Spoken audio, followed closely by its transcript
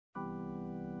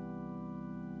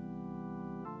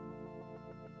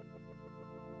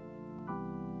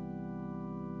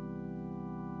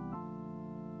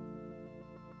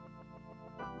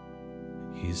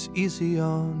He's easy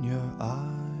on your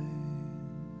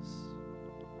eyes,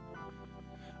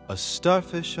 a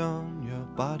starfish on your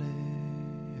body,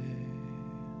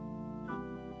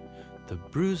 the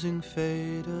bruising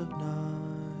fate of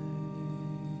night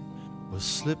will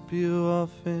slip you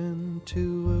off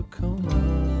into a coma,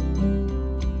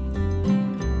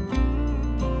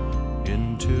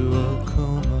 into a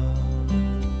coma.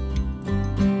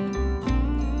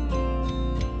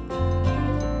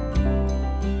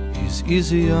 He's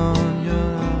easy on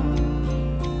your eyes,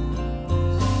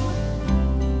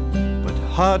 but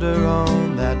harder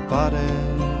on that body.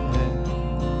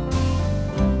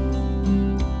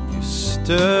 You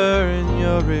stir in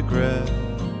your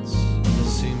regrets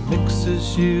as he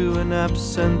mixes you in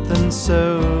absinthe and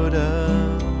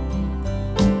soda.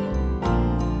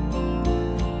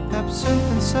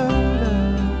 Absinthe and soda.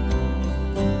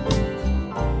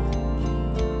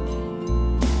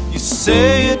 You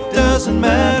say it doesn't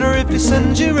matter if he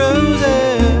sends you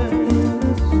roses.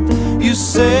 You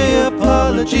say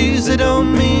apologies, they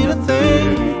don't mean a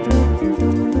thing.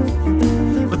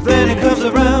 But then he comes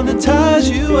around and ties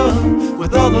you up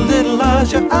with all the little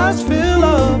lies your eyes fill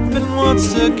up. And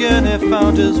once again he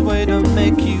found his way to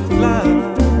make you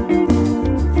blind.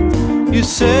 You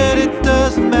said it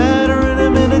doesn't matter, in a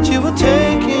minute you will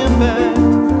take him back.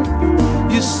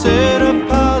 You said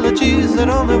apologies, that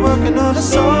only working on a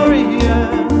sorry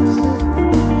yes.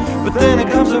 But then it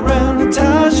comes around and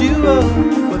ties you up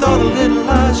with all the little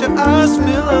lies your eyes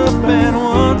fill up. And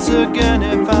once again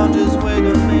he found his way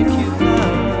to make you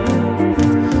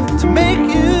blind, to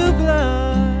make you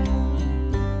blind.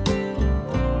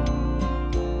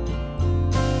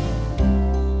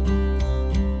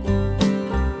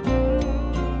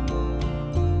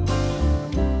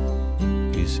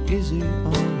 He's easy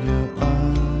on your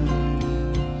eyes,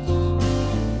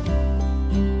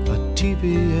 a TV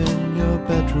in your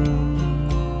bedroom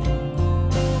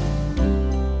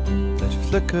that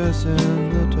flickers in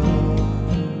the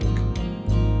dark,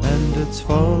 and its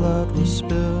fallout will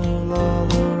spill all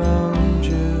around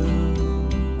you,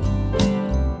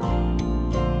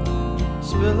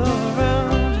 spill all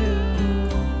around you.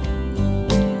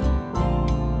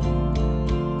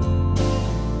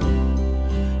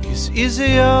 He's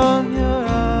easy on your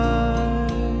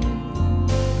eyes,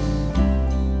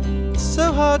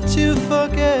 so hard to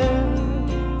forget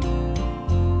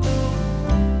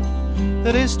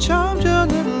that he's charmed your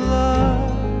little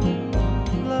life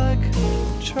like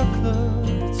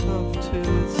chocolates off to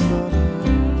its daughter.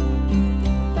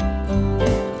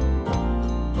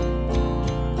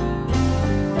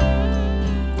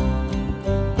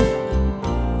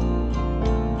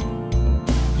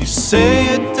 You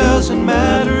say it doesn't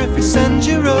matter if he sends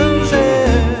you roses.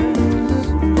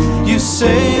 You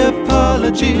say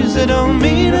apologies, they don't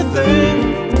mean a thing.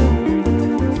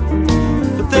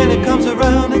 Then it comes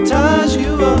around and ties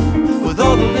you up with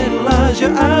all the little lies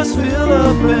your eyes fill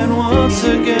up. And once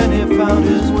again he found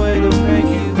his way to make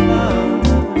you blind.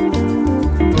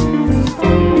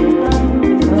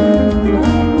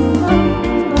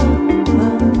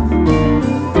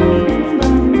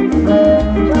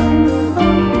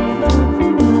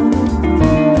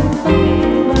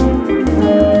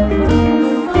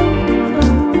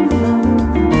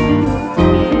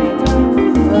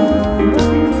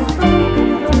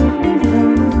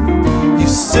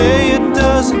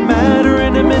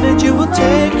 You will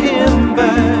take him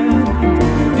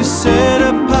back. You said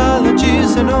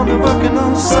apologies and only working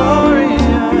on the sorry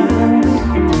eyes.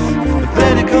 But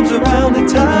then it comes around and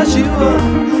ties you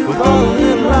up with all the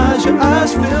little lies your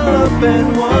eyes fill up.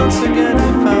 And once again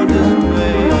he found his way